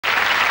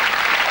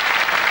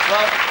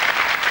Well,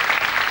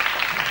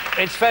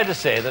 it's fair to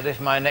say that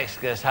if my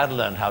next guest had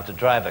learned how to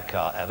drive a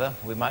car ever,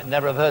 we might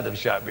never have heard of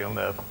Jacques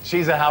Villeneuve.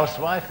 She's a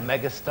housewife,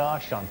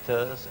 megastar,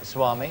 chanteuse,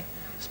 swami,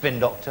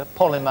 spin doctor,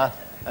 polymath,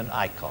 and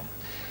icon.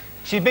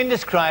 She's been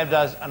described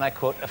as, and I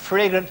quote, a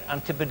fragrant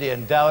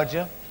Antipodean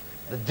dowager,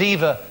 the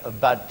diva of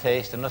bad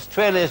taste, and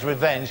Australia's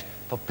revenge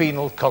for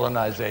penal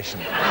colonisation.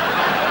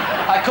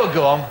 I could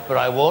go on, but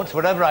I won't.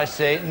 Whatever I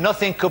say,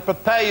 nothing could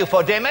prepare you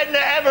for Dame Edna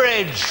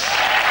Everage.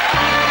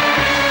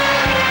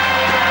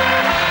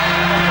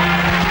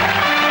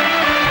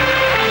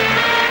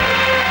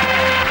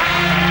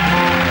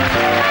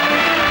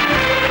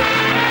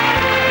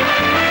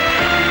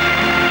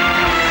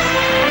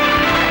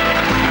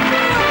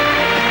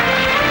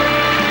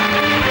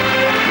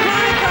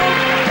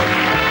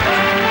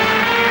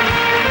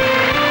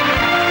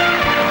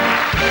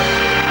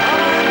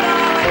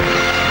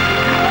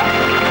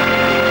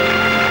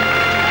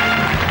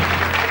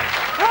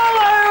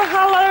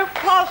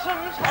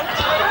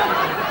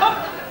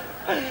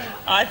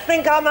 I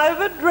think I'm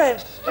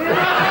overdressed. You know?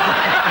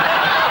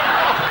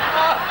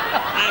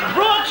 I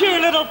brought you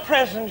a little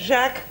present,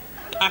 Jacques.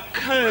 A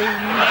comb.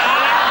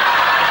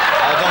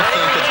 I don't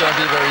think it's going to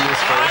be very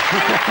useful.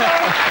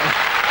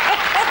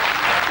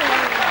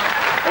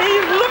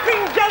 He's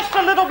looking just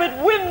a little bit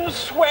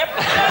windswept.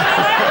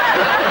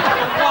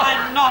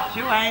 Why not,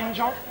 you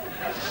angel?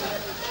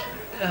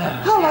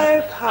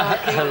 Hello,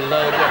 Parky.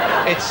 Hello,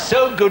 Jack. It's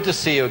so good to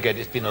see you again.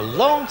 It's been a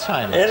long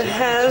time. It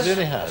has. It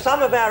really has.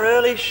 Some of our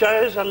early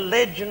shows are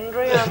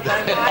legendary, aren't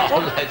they, Michael?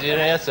 Oh,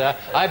 legendary, yes, sir.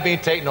 I've been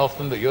taken off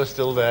them, but you're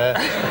still there.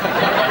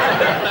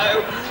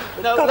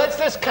 No,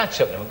 let's catch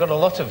up now. We've got a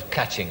lot of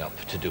catching up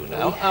to do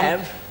now. We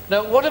have.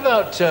 Now, what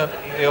about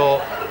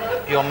your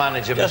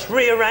manager? Just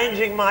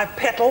rearranging my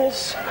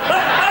petals.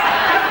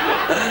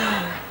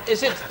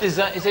 Is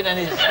it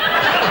any...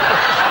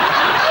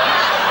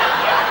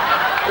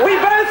 We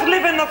both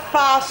live in the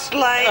fast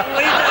lane,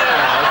 we do.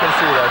 I can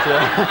see that,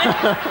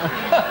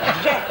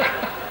 yeah. Jack,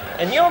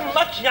 and you're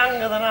much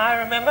younger than I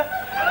remember.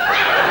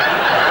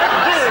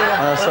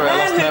 Sorry, I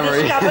lost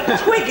memory. Who discovered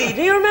Twiggy,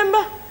 do you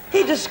remember?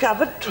 He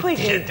discovered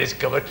Twiggy. He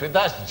discovered Twiggy.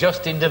 That's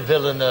Justin de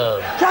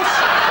Villeneuve.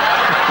 Justin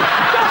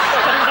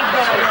de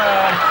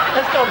Villeneuve.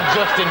 That's not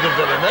Justin de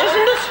Villeneuve.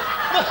 Isn't it?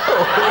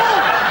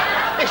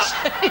 No.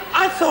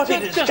 I thought he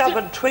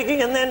discovered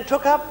Twiggy and then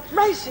took up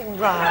racing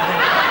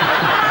driving.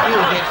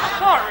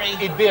 Sorry.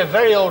 He'd be a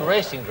very old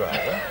racing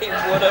driver. He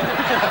would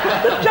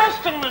have. But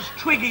Justin was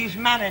Twiggy's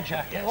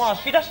manager. Yes. He was.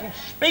 She doesn't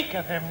speak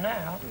of him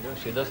now. No,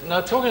 she doesn't.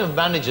 Now, talking of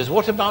managers,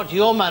 what about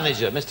your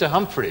manager, Mr.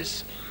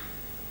 Humphreys?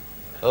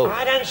 Oh.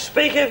 I don't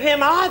speak of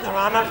him either,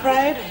 I'm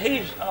afraid.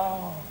 He's...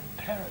 Oh,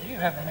 terrible. You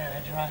have a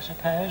manager, I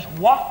suppose.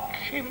 Watch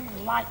him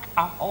like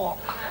a hawk.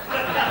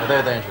 Oh,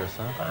 they're dangerous,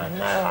 huh? I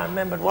know, I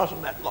remember it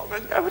wasn't that long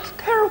ago. It's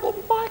terrible,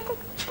 Michael.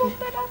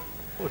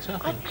 What's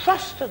happened? I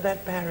trusted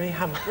that Barry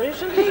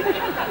Humphreys, and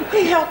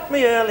he helped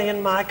me early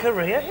in my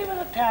career. He was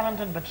a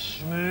talented but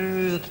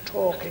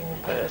smooth-talking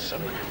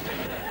person.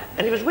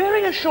 And he was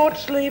wearing a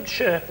short-sleeved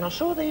shirt, and I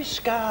saw these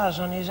scars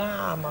on his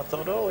arm. I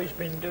thought, oh, he's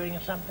been doing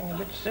something a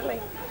bit silly.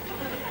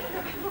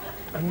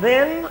 And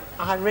then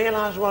I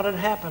realised what had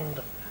happened.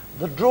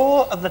 The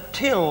drawer of the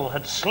till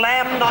had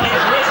slammed on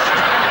his wrist.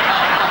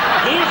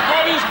 He's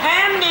had his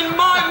hand in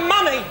my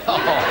money.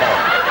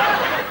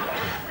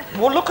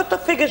 Well, look at the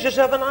figures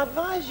yourself, and I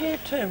advise you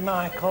too,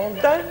 Michael.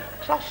 Don't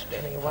trust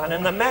anyone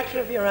in the matter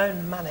of your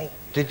own money.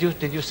 Did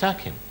you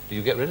sack him? Did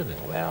you get rid of him?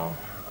 Well,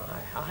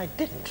 I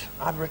didn't.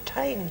 I've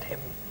retained him.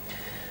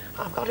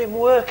 I've got him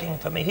working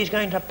for me. He's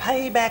going to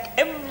pay back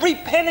every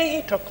penny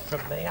he took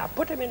from me. I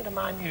put him into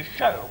my new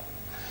show,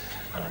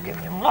 and I've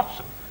given him lots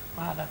of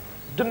rather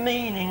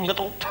demeaning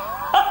little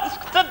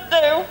tasks to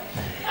do.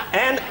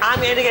 And I'm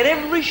going to get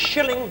every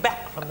shilling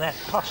back from that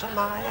possum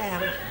I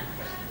am.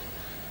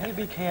 You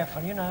be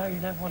careful, you know, you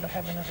don't want to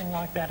have anything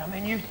like that. I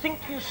mean, you think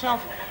to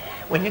yourself,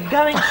 when you're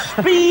going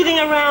speeding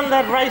around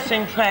that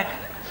racing track,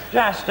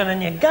 Justin,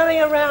 and you're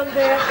going around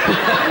there,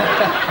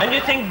 and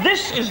you think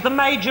this is the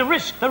major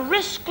risk. The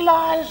risk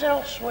lies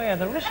elsewhere.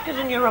 The risk is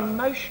in your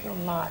emotional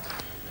life.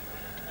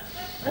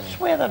 That's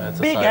where the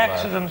big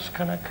accidents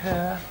can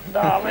occur,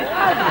 darling.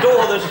 I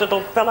adore this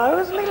little fellow,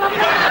 isn't he lovely?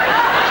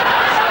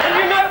 And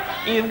you know,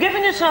 you've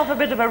given yourself a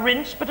bit of a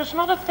rinse, but it's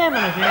not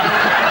effeminate. It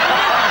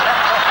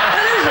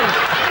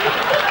isn't.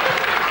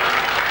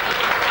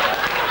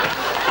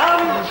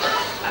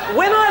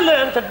 When I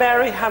learned that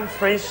Barry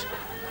Humphreys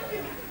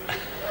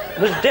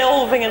was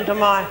delving into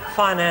my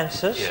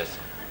finances, yes,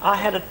 I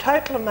had a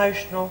total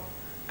emotional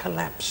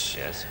collapse.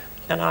 Yes.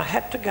 And I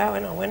had to go,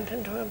 and I went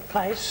into a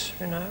place,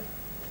 you know.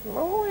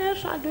 Oh,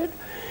 yes, I did.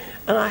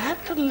 And I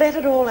had to let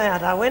it all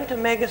out. I went to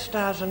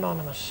Megastars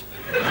Anonymous.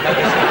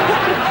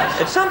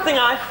 It's something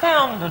I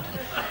founded.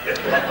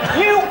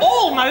 You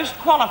almost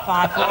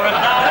qualify for it,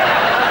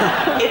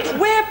 darling. It's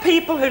where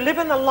people who live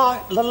in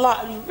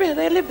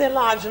they live their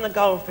lives in a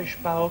goldfish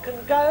bowl can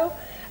go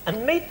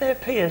and meet their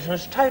peers, and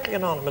it's totally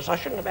anonymous. I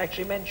shouldn't have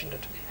actually mentioned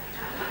it.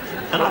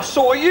 And I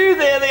saw you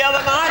there the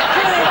other night,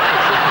 too.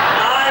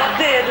 I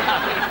did.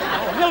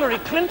 Oh,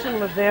 Hillary Clinton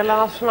was there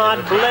last night,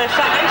 bless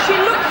her, and she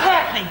looked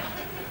happy.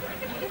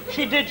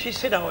 She did. She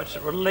said, oh, it's a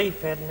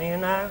relief, Edna, you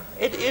know.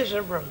 It is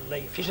a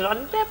relief. She said, I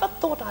never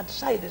thought I'd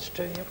say this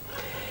to you.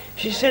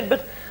 She said,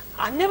 but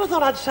I never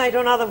thought I'd say to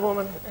another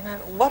woman, you know,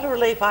 what a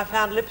relief I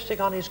found lipstick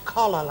on his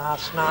collar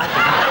last night.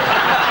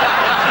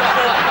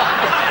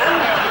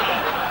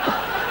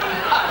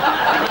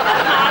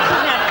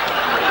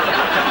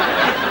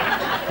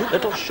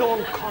 Little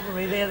Sean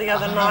Connery there the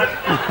other night,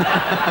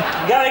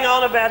 going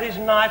on about his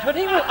knighthood.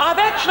 I've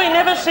actually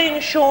never seen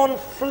Sean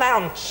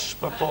flounce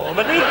before,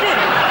 but he did.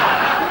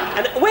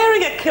 And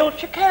wearing a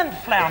kilt, you can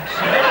flounce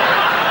a bit.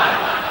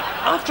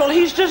 After all,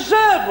 he's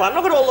deserved one.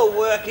 Look at all the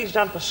work he's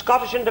done for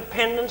Scottish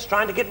independence,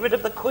 trying to get rid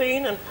of the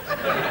Queen, and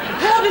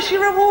how does she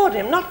reward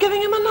him? Not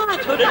giving him a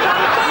knighthood. It's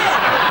unfair.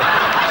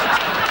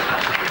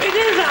 It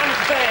is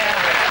unfair.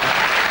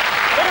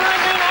 But I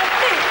mean,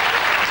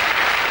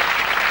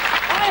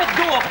 I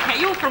adore...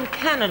 You're from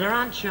Canada,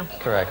 aren't you?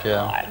 Correct,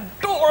 yeah. I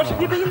adore it.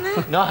 Have you been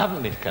there? No, I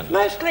haven't been to Canada.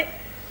 Mostly,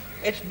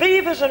 it's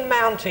beavers and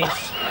mounties.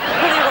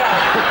 Pretty well.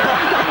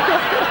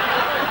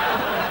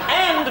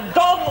 And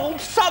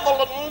Donald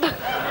Sutherland.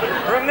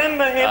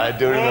 Remember him? I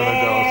do remember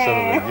Donald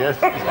Sutherland, yes.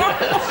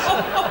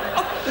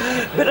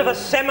 Bit of a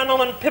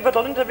seminal and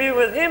pivotal interview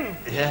with him.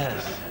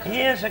 Yes.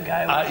 Years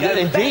ago. Yeah,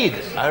 indeed.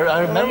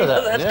 I remember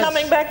that. That's yes.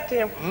 coming back to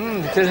you.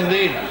 It is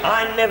indeed.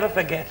 I never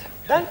forget.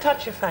 Don't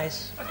touch your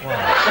face. Wow.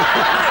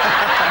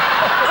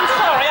 I'm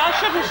sorry, I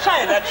shouldn't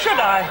say that, should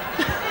I?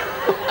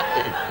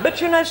 But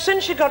you know,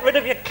 since you got rid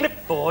of your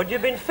clipboard,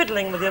 you've been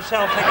fiddling with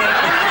yourself again. You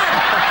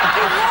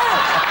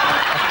have.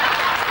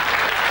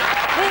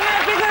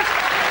 Because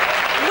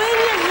when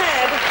you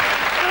had...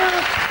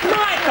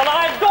 Michael,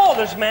 I adore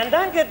this man,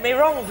 don't get me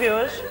wrong,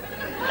 viewers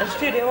and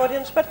studio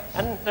audience,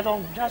 and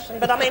little Justin,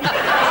 but I mean...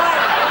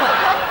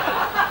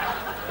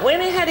 When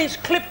he had his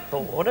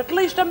clipboard, at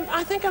least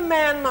I think a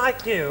man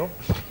like you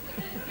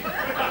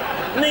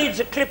needs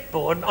a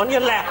clipboard on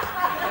your lap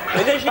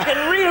because you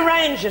can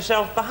rearrange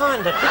yourself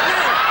behind it.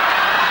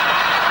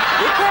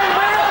 You can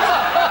wear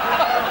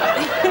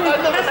it. I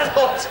never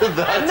thought of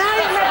that. Now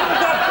you haven't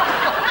got...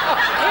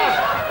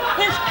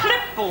 His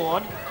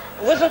clipboard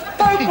was a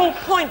focal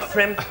point for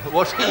him.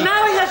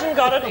 Now he hasn't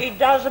got it, he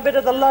does a bit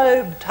of the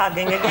lobe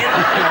tugging again.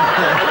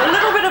 A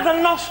little bit of the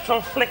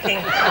nostril flicking.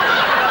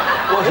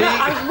 Well,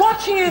 I was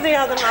watching you the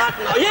other night.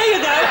 There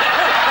you go.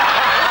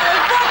 I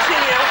was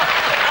watching you.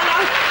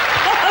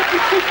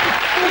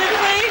 And you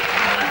see?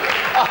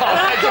 And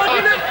I thought,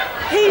 you know,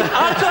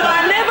 I thought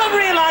I never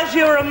realised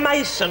you were a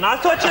mason. I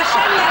thought you're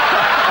sending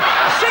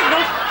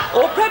signals,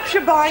 or perhaps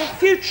you're buying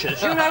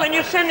futures, you know, and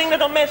you're sending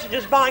little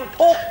messages buying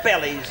pork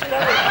bellies, you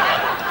know,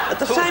 at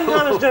the same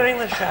time as doing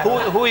the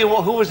show.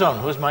 Who was on?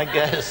 Who was my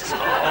guest?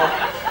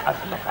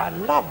 Look, I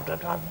loved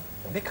it.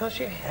 Because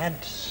you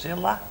had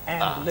Scylla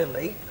and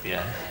Lily.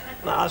 Yeah.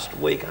 Last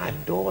week, I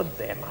adored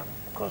them. Of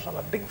course, I'm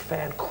a big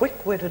fan,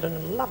 quick-witted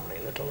and lovely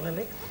little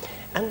Lily.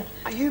 And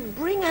you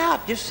bring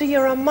out, you see,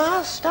 you're a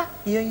master,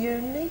 you're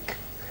unique.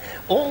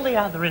 All the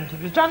other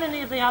interviews, done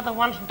any of the other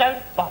ones,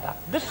 don't bother.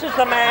 This is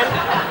the man,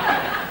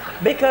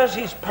 because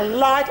he's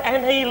polite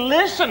and he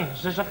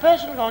listens. There's a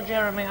person called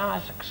Jeremy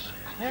Isaacs,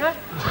 you know?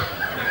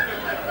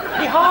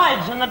 He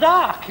hides in the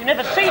dark. You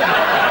never see him.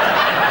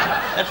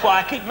 That's why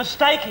I keep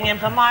mistaking him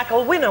for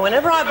Michael Winner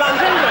whenever I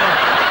bump into him.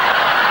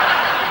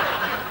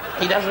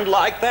 He doesn't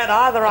like that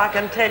either, I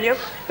can tell you.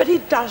 But he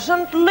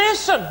doesn't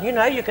listen. You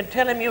know, you could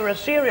tell him you were a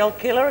serial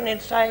killer and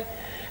he'd say,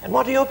 and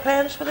what are your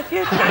plans for the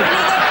future? You know,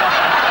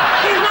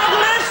 he's not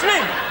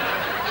listening.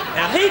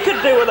 Now, he could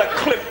do with a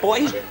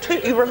clipboard.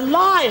 He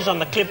relies on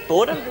the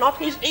clipboard and not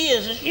his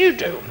ears as you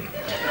do.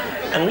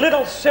 And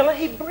little Scylla,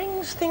 he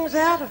brings things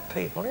out of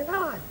people, you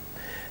know. I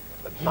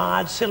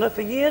admired Scylla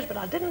for years, but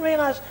I didn't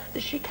realise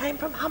that she came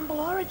from humble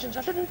origins.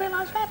 I didn't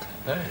realise that.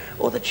 No.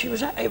 Or that she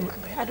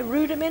had a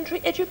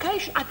rudimentary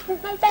education. I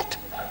didn't know that.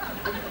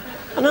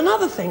 And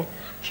another thing,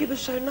 she was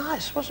so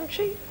nice, wasn't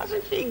she?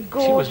 Wasn't she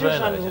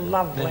gorgeous and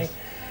lovely? Yes.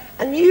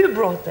 And you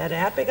brought that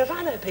out because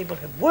I know people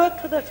who've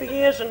worked with her for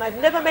years and they've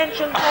never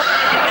mentioned that.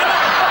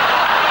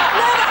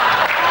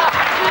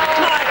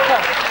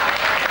 Never.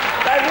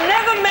 They've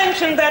never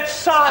mentioned that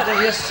side of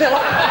you,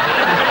 Scylla.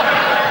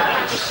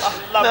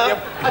 Love you.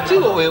 I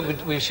tell you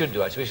what we should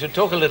do, actually. We should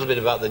talk a little bit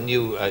about the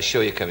new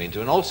show you're coming to,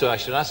 and also I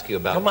should ask you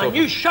about... Oh, my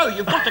new show,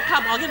 you've got to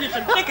come. I'll give you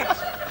some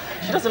tickets.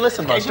 She doesn't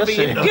listen much, does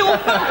she?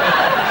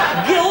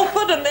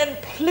 Guildford, and then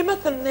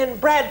Plymouth, and then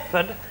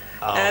Bradford.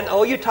 Oh. And,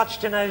 you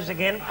touched your nose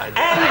again.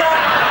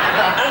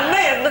 And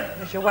then,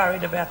 because you're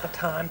worried about the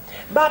time,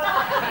 but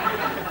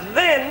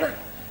then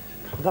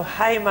the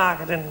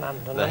Haymarket in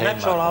London. And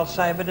that's all I'll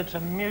say, but it's a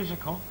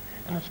musical,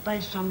 and it's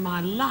based on my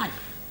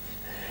life.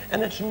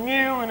 And it's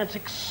new, and it's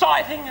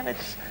exciting, and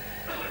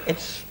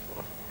it's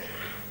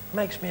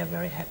makes me a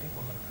very happy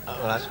woman.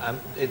 Well,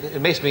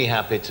 it makes me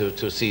happy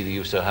to see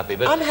you so happy.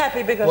 But I'm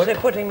happy because they're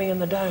putting me in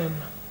the Dome.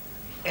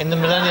 In the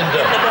Millennium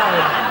Dome? In the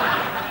Dome.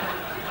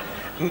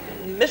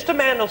 Mr.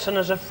 Mandelson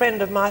is a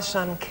friend of my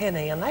son,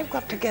 Kenny, and they've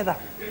got together.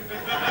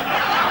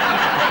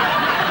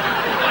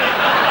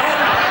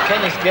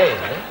 Kenny's gay,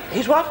 isn't he?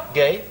 He's what?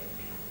 Gay?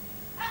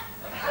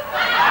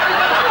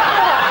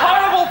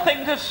 Horrible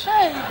thing to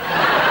say.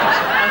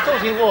 I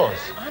thought he was.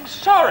 I'm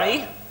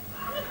sorry.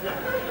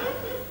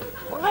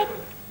 Why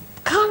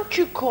can't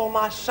you call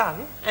my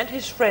son and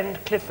his friend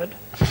Clifford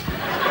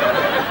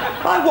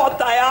by what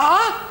they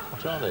are?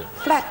 What are they?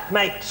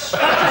 Flatmates.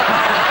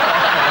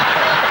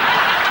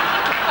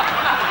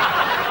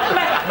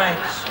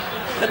 Flatmates.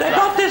 But they've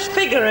got this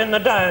figure in the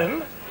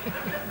dome.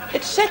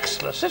 It's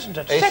sexless, isn't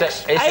it?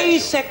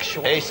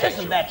 Asexual.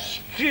 Isn't that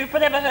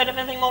stupid? Ever heard of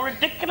anything more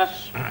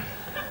ridiculous?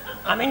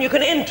 I mean, you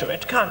can enter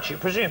it, can't you,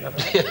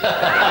 presumably? Yes.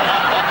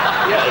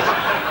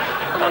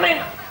 I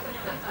mean,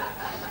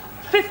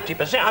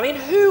 50%. I mean,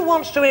 who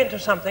wants to enter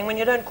something when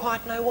you don't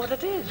quite know what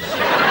it is?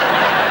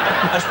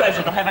 I suppose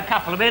it'll have a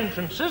couple of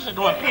entrances.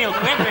 It'll appeal to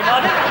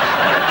everybody.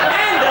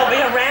 And there'll be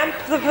a ramp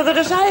for the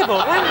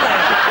disabled, won't there?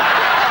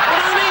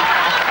 But I mean,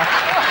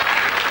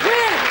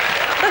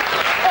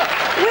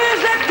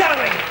 where's that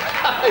going?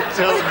 I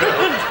don't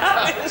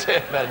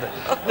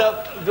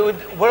know. No,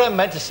 what I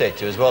meant to say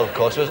to you as well, of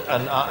course, was,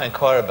 and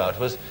inquire about,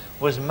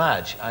 was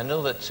Madge. I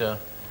know that...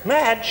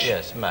 Madge?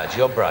 Yes, Madge,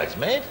 your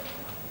bridesmaid.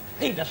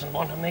 He doesn't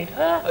want to meet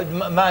her.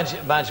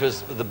 Madge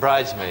was the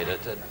bridesmaid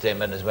at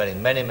Dame Edna's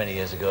wedding many, many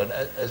years ago, and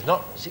has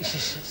not... She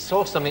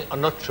saw something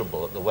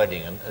unutterable at the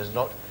wedding and has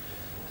not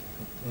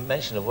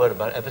mentioned a word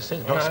about it ever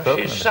since. Not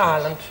spoken. She's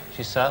silent.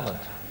 She's silent.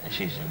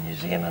 She's in New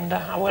Zealand.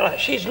 Well,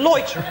 she's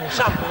loitering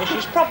somewhere.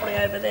 She's probably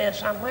over there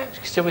somewhere.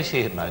 Shall we see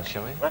it, Madge,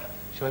 shall we? What?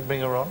 Shall we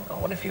bring her on? Oh,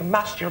 well, if you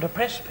must, you'll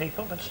depress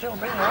people, but still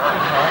bring her on.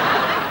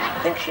 I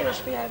think she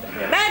must be over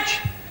here. Madge!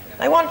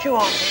 They want you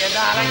on here,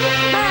 darling.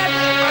 Madge!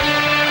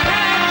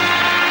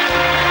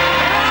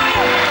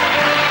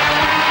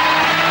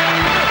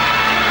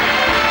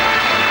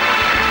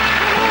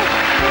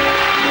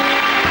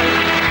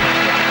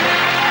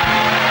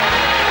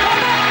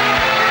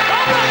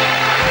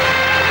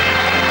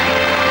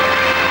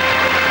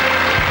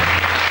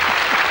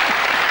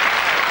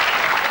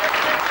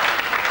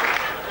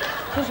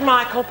 This is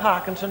Michael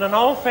Parkinson, an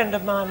old friend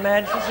of mine,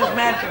 Madge. This is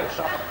Madge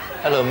Allsop.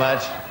 Hello,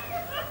 Madge.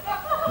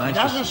 Nice. He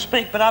doesn't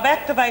speak, but I've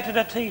activated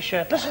a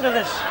T-shirt. Listen to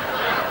this.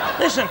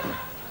 Listen.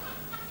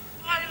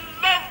 I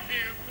love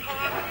you,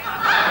 Parky.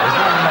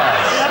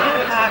 Isn't Love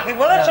you, Parky.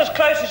 Well, that's as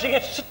close as she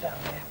gets. Sit down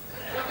there.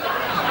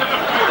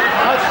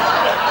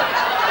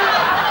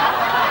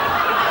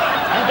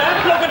 And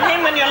don't look at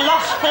him in your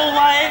lustful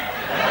way.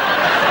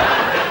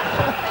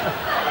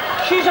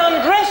 She's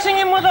undressing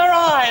him with her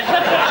eyes.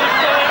 That's what she's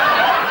doing.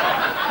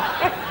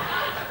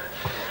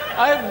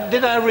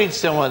 Did I read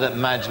somewhere that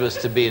Madge was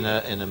to be in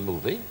a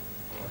movie?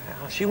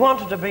 Well, she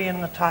wanted to be in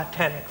the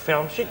Titanic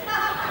film. Do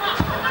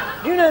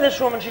you know this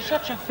woman? She's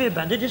such a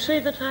fibber. Did you see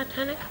the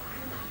Titanic?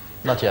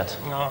 Not yet.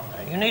 No,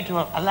 you need to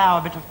allow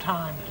a bit of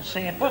time to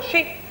see it. Well,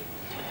 she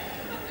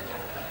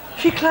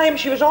claims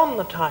she was on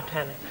the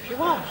Titanic. She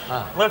was.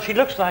 Ah. Well, she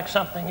looks like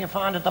something you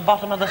find at the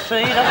bottom of the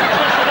sea, doesn't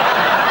she?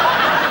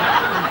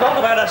 Talk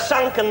about a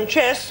sunken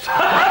chest.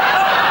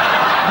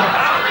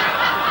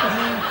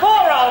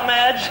 Poor old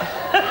Madge.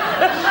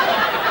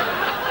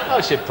 Oh,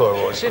 she's poor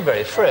woman. She's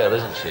very frail,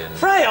 isn't she?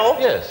 Frail?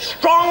 Yes.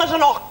 Strong as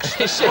an ox.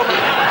 Is she?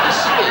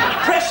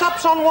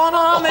 Press-ups on one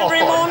arm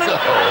every morning. No.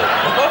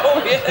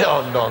 Oh, yes.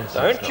 No,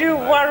 nonsense. Don't you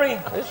worry,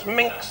 this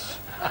minx.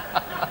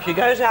 She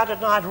goes out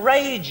at night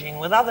raging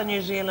with other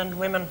New Zealand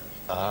women.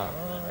 Ah.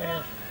 Oh,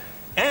 yes.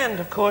 And,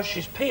 of course,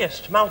 she's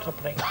pierced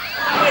multiply.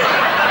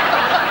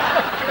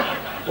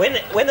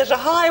 When there's a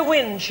high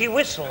wind, she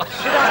whistles.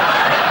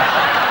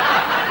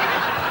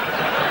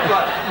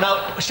 Right,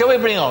 now, shall we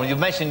bring on? You've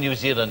mentioned New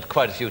Zealand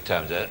quite a few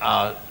times.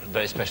 Our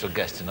very special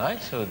guest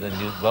tonight, so the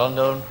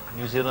well-known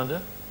New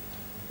Zealander.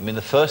 I mean,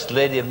 the First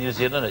Lady of New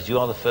Zealand, as you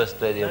are the First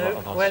Lady of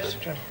Australia. No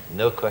question.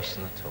 No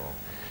question at all.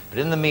 But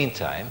in the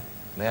meantime,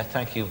 may I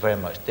thank you very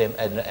much, Dame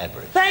Edna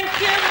Everage. Thank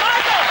you,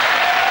 Michael!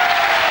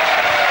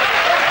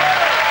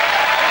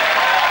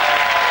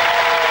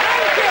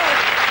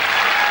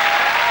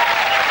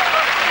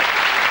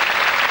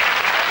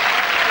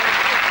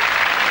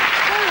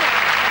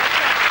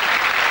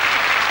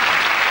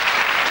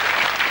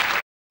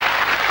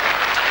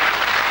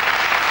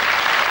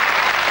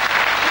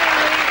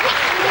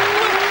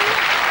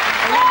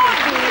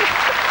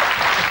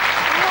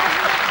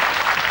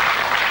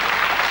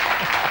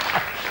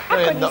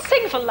 I couldn't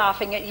sing for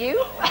laughing at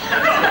you.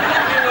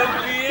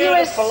 You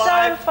were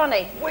so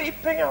funny.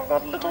 Weeping, I've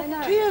got little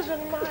tears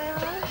in my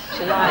eyes.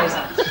 She lies.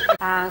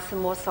 Some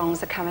more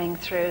songs are coming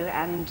through,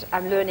 and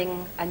I'm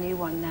learning a new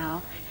one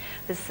now.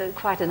 There's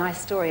quite a nice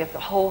story of the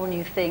whole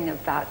new thing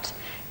about,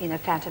 you know,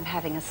 Phantom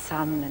having a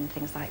son and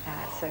things like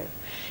that. So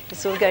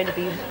it's all going to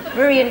be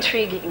very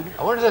intriguing.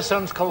 I wonder if the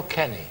son's called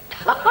Kenny.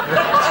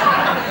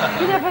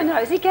 You never know.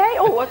 Is he gay?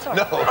 Oh, what's on?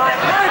 No. I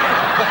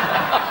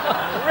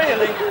hope.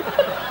 Really?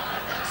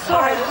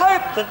 I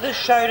hope that this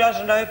show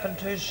doesn't open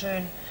too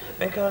soon,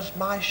 because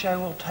my show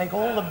will take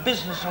all the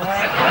business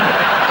away.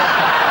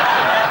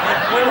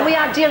 We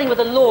are dealing with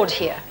a lord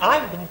here.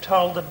 I've been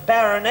told the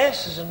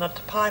Baroness is in the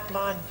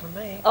pipeline for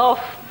me.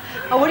 Oh,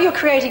 Oh, well, you're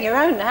creating your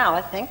own now,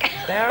 I think.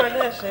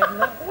 Baroness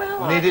Edna.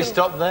 Well, Need to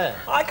stop there.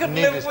 I could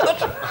Need live to with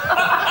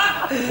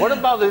stop. it. What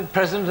about the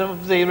President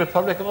of the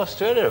Republic of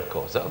Australia, of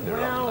course? That would be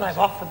Well, wrong. they've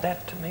offered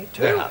that to me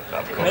too. Yeah, of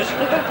course.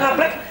 President of the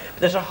Republic.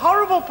 There's a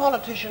horrible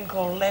politician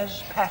called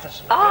Les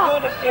Patterson. Ah.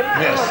 Have you heard of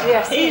him? Yes. Oh,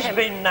 yes, He's him.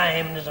 been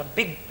named as a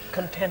big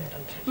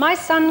contendant. My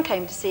son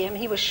came to see him.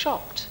 He was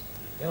shocked.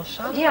 Your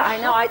son? Yeah, I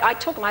know. I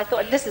took him. I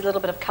thought this is a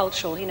little bit of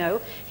cultural, you know.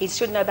 He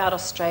should know about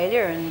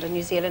Australia and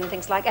New Zealand and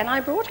things like. And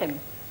I brought him,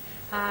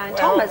 Well-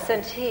 Thomas.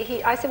 And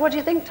I said, "What do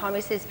you think, Tom?"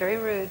 He says, "Very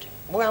rude."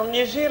 Well,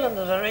 New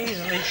Zealanders are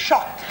easily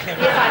shocked,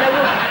 Kiri. Yes, I know.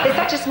 Well, it's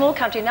such a small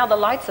country now. The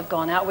lights have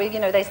gone out.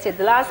 They said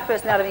the last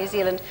person out of New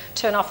Zealand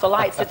turn off the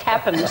lights. It's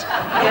happened.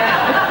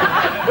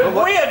 Yeah. But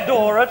we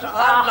adore it.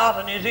 I'm not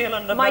a New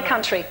Zealander. My but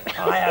country.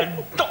 I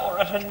adore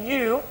it, and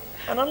you.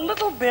 And a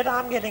little bit,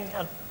 I'm getting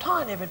a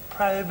tiny bit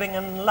probing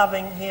and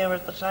loving here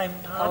at the same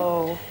time.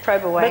 Oh,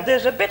 probe away. But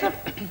there's a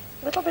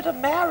little bit of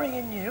Maori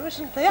in you,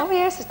 isn't there? Oh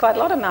yes, there's quite a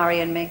lot of Maori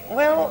in me.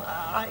 Well,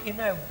 you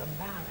know, the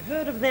Maori,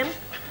 heard of them?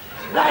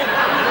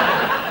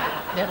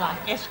 They're like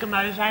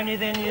Eskimos, only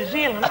they're New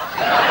Zealand.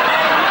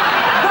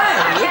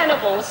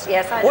 Cannibals,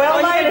 yes, I know. Well,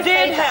 You're they gonna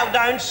say did have,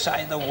 don't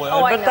say the word,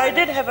 Oh, I but they know.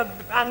 did have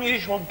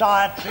unusual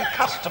dietary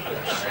customs.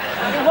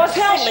 It was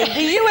Tell fish. me,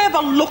 do you ever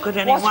look at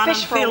anyone and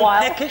fish for a feel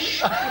while.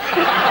 peckish?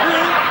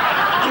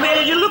 I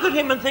mean, you look at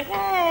him and think,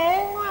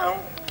 oh, well,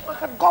 I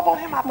could gobble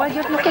him up. Well,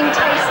 you're looking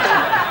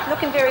tasty.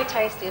 Looking very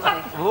tasty,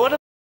 isn't he? What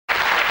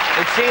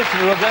it seems to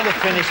me we're going to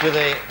finish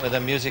with a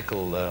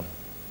musical, a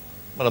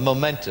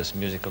momentous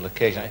musical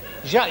occasion.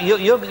 Jacques,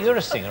 you're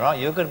a singer, aren't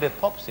you? You're going to be a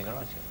pop singer,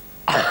 aren't you?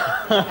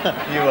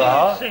 You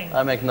are?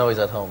 I make noise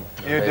at home.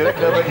 You do?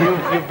 No, but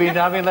you've been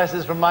having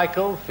lessons from Mike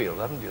Oldfield,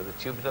 haven't you? The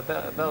Tubular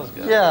Bells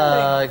guy.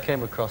 Yeah, I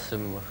came across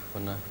him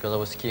because I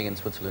was skiing in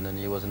Switzerland and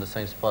he was in the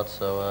same spot,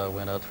 so I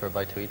went out for a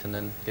bite to eat and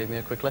then gave me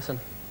a quick lesson.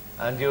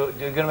 And you're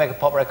going to make a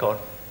pop record?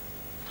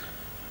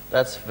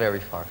 That's very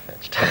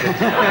far-fetched.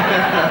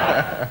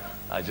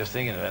 I was just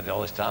thinking about it all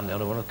this time, the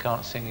only one who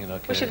can't sing, you know.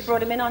 We should have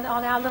brought him in on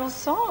our little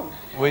song.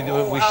 We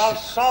Our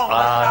song.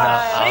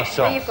 our Oh,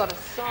 song. you've got a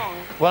song.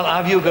 Well,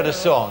 have you got a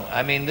song?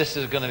 I mean, this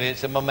is going to be,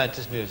 it's a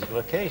momentous musical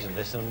occasion,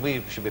 this, and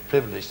we should be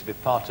privileged to be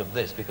part of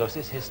this because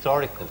it's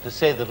historical, to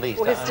say the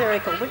least. Or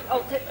hysterical.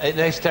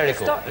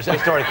 Hysterical. Stop. It's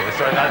historical.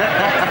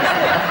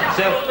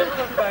 So,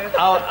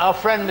 our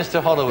friend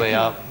Mr. Holloway,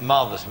 our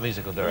marvellous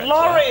musical director.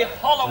 Laurie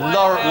Holloway.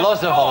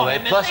 Lots of Holloway.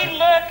 Is he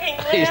lurking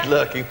there? He's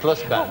lurking,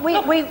 plus band.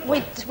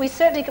 We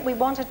certainly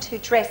wanted to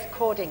dress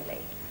accordingly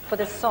for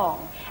the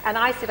song, and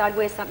I said I'd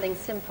wear something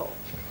simple.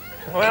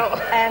 Well,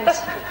 And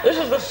this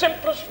is the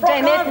simplest frock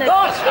Dame I've Edna-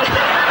 got.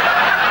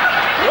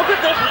 Look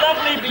at this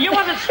lovely bee. You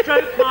want to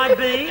stroke my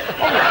bee?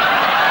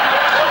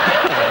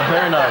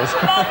 Very nice.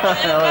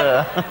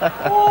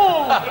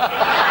 Oh,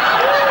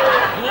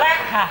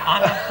 lacquer,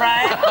 I'm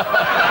afraid.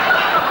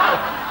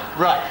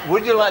 Right.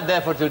 Would you like,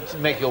 therefore, to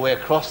make your way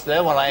across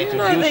there while I You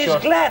introduce know these your...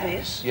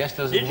 Gladys? Yes,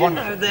 those Did you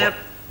wonderful... know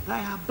they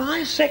are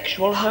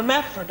bisexual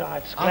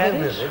hermaphrodites, Are they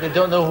Gladys? really? They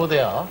don't know who they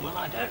are? Well,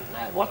 I don't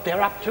know what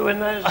they're up to in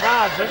those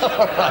vases.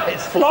 All right.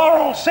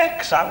 Floral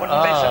sex, I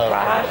wouldn't be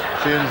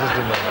surprised. Tunes just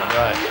a moment.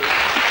 Right.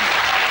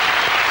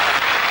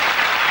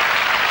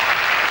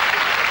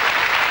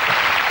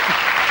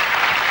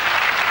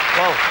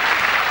 Well,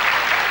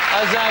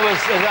 as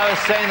I was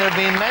saying, there have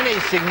been many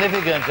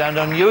significant and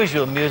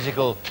unusual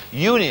musical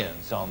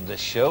unions on this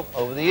show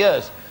over the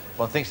years.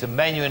 One thinks of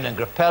Menuhin and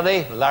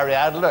Grappelli, Larry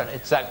Adler and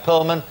Itzhak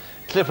Perlman,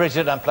 Cliff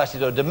Richard and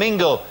Placido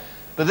Domingo.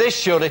 But this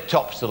surely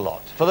tops the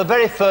lot. For the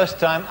very first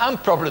time, and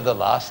probably the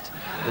last,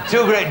 the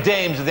two great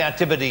dames of the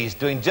Antipodes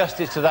doing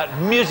justice to that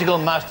musical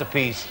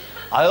masterpiece,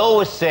 I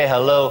Always Say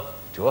Hello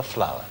to a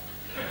Flower.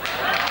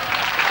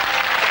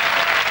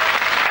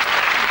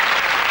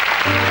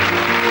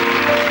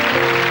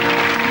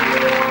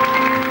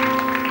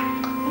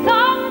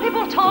 Some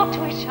people talk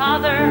to each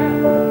other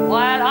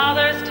while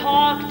others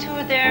talk to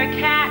their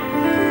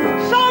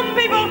cats. Some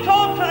people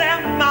talk to their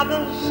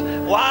mothers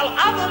while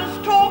others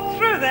talk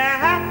through their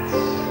hats.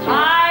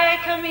 I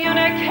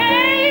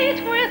communicate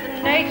with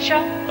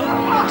nature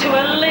to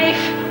a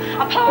leaf,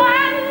 a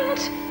plant,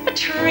 a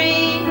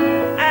tree.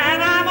 And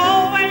I'm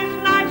always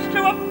nice to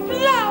a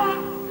flower,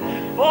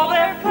 for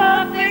they're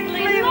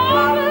perfectly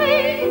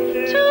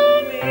lovely to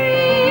me.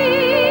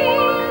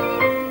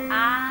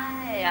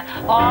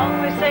 I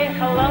always say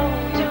hello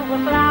to a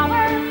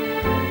flower.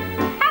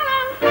 Hello,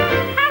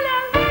 hello,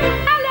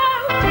 hello.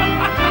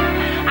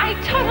 I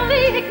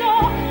totally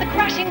ignore the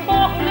crashing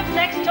bore who lives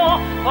next door,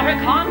 for her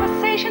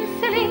conversation's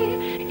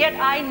silly, yet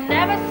I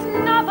never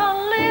snub a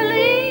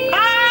lily.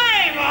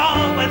 I'm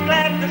always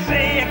glad to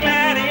see a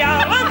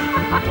gladiolus.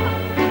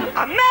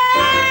 A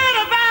man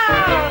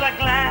about a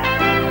glad.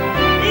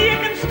 You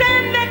can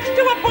stand next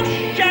to a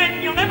bush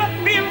and you'll never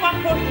feel a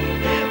push.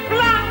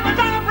 Flowers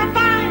are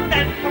refined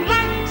and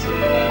polite,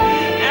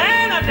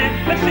 and I've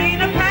never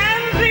seen a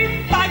pansy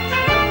fight.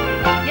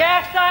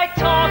 Yes, I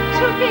talk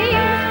to bees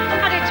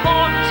and I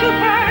talk to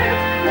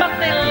birds, but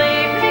they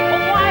leave me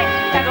quiet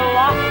and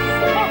lost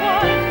for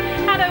words.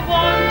 And I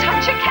won't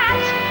touch a cat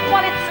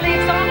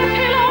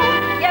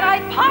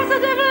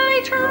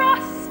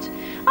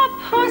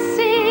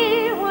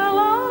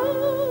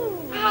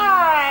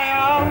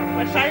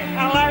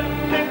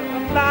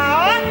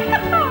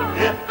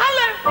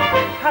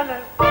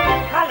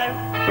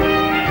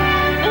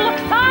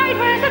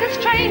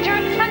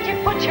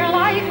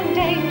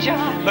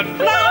but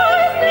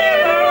flowers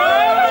never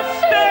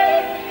overstay.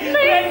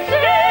 They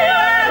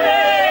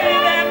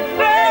stimulate and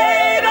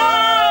fade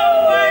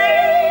away.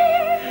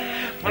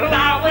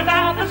 Flowers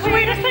are the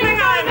sweetest thing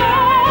I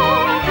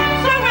know.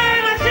 So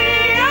when I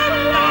see a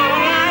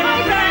flower, I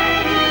say,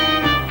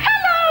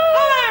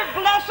 hello,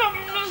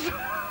 blossoms.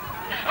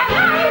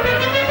 Hello,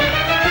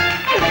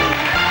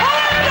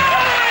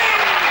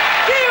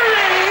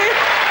 Kiri.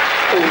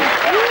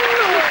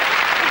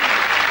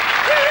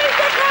 Kiri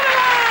to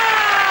Kanawa.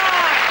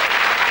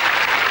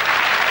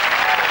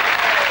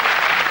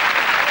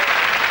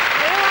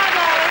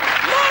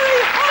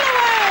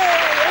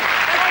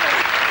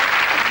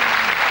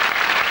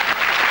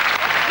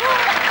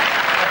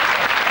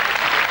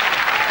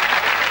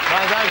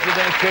 My thanks to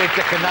then Kiri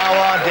to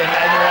Kanawa, then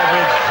Edna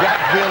Everage,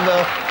 Jacques,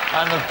 Villeneuve,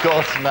 and of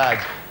course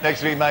Madge.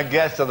 Next week, my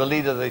guests are the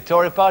leader of the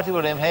Tory party,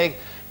 William Hague,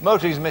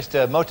 Motories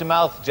Mr.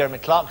 Motormouth, Jeremy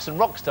Clarkson,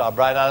 rockstar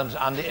Brian Adams,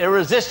 and the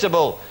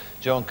irresistible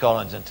Joan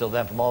Collins. Until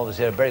then, from all of us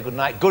here, a very good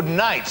night. Good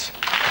night.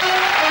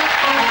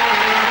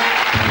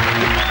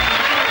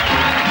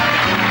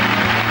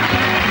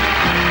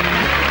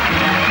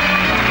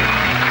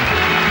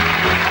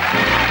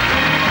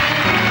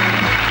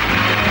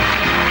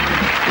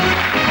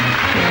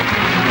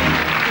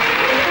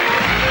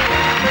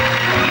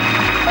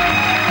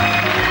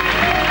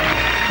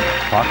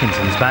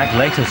 Parkinson's back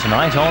later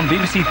tonight on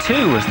BBC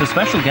Two as the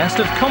special guest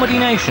of Comedy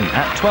Nation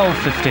at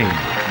 12:15.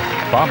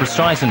 Barbara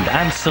Streisand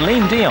and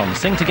Celine Dion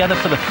sing together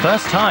for the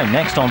first time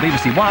next on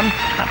BBC One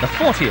at the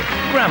 40th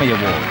Grammy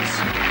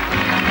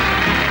Awards.